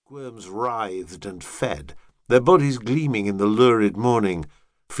squirms writhed and fed, their bodies gleaming in the lurid morning,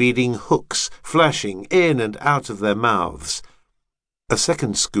 feeding hooks flashing in and out of their mouths. A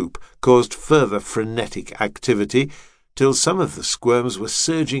second scoop caused further frenetic activity, till some of the squirms were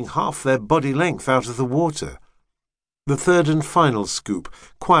surging half their body length out of the water. The third and final scoop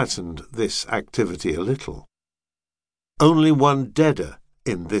quietened this activity a little. Only one deader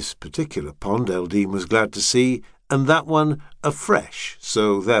in this particular pond, Eldine was glad to see, and that one a fresh,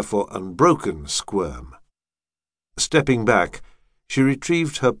 so therefore unbroken, squirm. Stepping back, she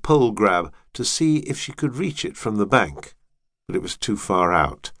retrieved her pole grab to see if she could reach it from the bank, but it was too far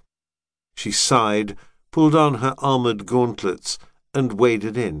out. She sighed, pulled on her armoured gauntlets, and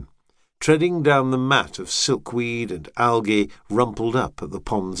waded in, treading down the mat of silkweed and algae rumpled up at the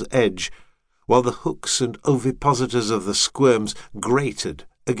pond's edge, while the hooks and ovipositors of the squirms grated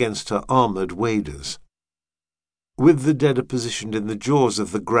against her armoured waders. With the deader positioned in the jaws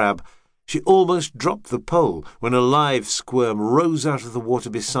of the grab, she almost dropped the pole when a live squirm rose out of the water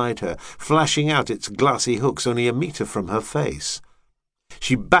beside her, flashing out its glassy hooks only a metre from her face.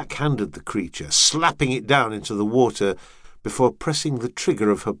 She backhanded the creature, slapping it down into the water, before pressing the trigger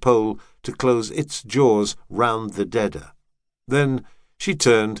of her pole to close its jaws round the deader. Then she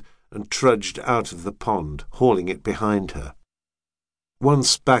turned and trudged out of the pond, hauling it behind her.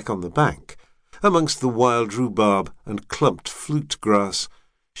 Once back on the bank, amongst the wild rhubarb and clumped flute grass,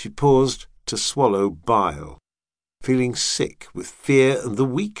 she paused to swallow bile, feeling sick with fear and the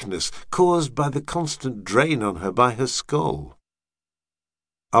weakness caused by the constant drain on her by her skull.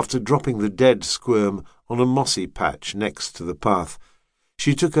 After dropping the dead squirm on a mossy patch next to the path,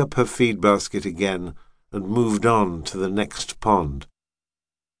 she took up her feed basket again and moved on to the next pond.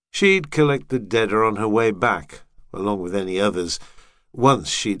 She'd collect the deader on her way back, along with any others, once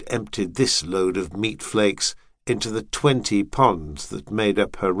she'd emptied this load of meat flakes into the 20 ponds that made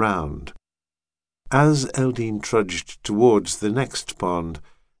up her round. As Eldine trudged towards the next pond,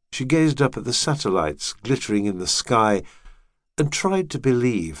 she gazed up at the satellites glittering in the sky and tried to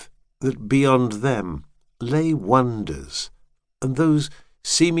believe that beyond them lay wonders, and those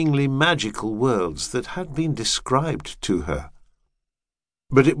seemingly magical worlds that had been described to her.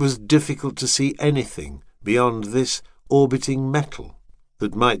 But it was difficult to see anything beyond this orbiting metal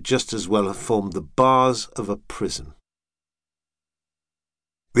that might just as well have formed the bars of a prison.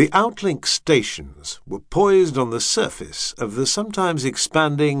 The outlink stations were poised on the surface of the sometimes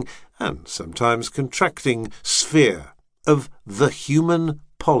expanding and sometimes contracting sphere of the human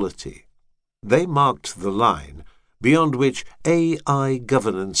polity. They marked the line beyond which AI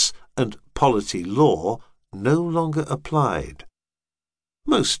governance and polity law no longer applied.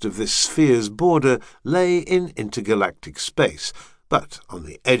 Most of this sphere's border lay in intergalactic space, but on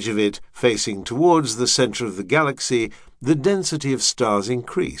the edge of it, facing towards the centre of the galaxy, the density of stars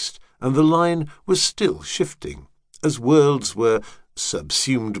increased, and the line was still shifting, as worlds were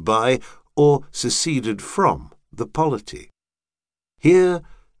subsumed by or seceded from the polity. Here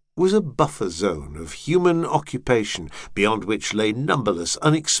was a buffer zone of human occupation, beyond which lay numberless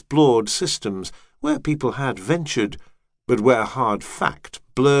unexplored systems where people had ventured, but where hard fact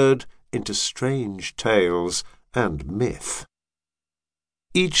blurred into strange tales and myth.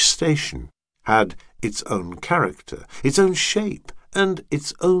 Each station had its own character, its own shape, and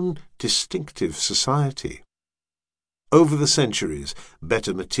its own distinctive society. Over the centuries,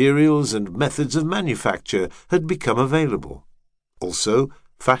 better materials and methods of manufacture had become available. Also,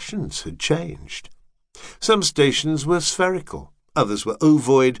 fashions had changed. Some stations were spherical, others were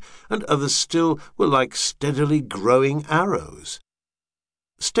ovoid, and others still were like steadily growing arrows.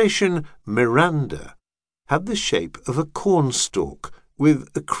 Station Miranda had the shape of a cornstalk,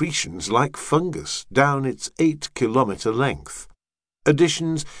 with accretions like fungus down its 8-kilometre length,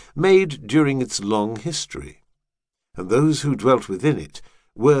 additions made during its long history, and those who dwelt within it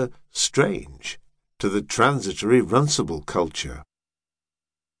were strange to the transitory Runcible culture.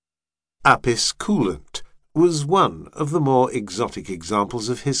 Apis coolant was one of the more exotic examples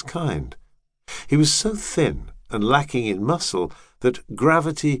of his kind. He was so thin and lacking in muscle that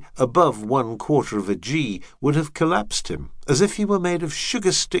gravity above 1/4 of a g would have collapsed him, as if he were made of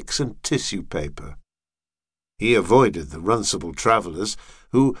sugar sticks and tissue paper. He avoided the Runcible travellers,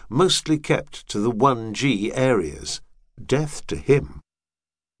 who mostly kept to the 1g areas, death to him,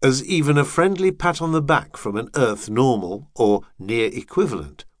 as even a friendly pat on the back from an Earth normal or near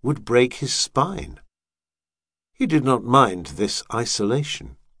equivalent would break his spine. He did not mind this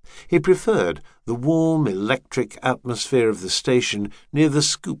isolation. He preferred the warm electric atmosphere of the station near the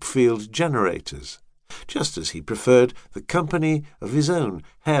Scoopfield generators, just as he preferred the company of his own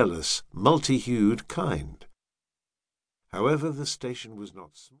hairless, multi-hued kind. However, the station was not small.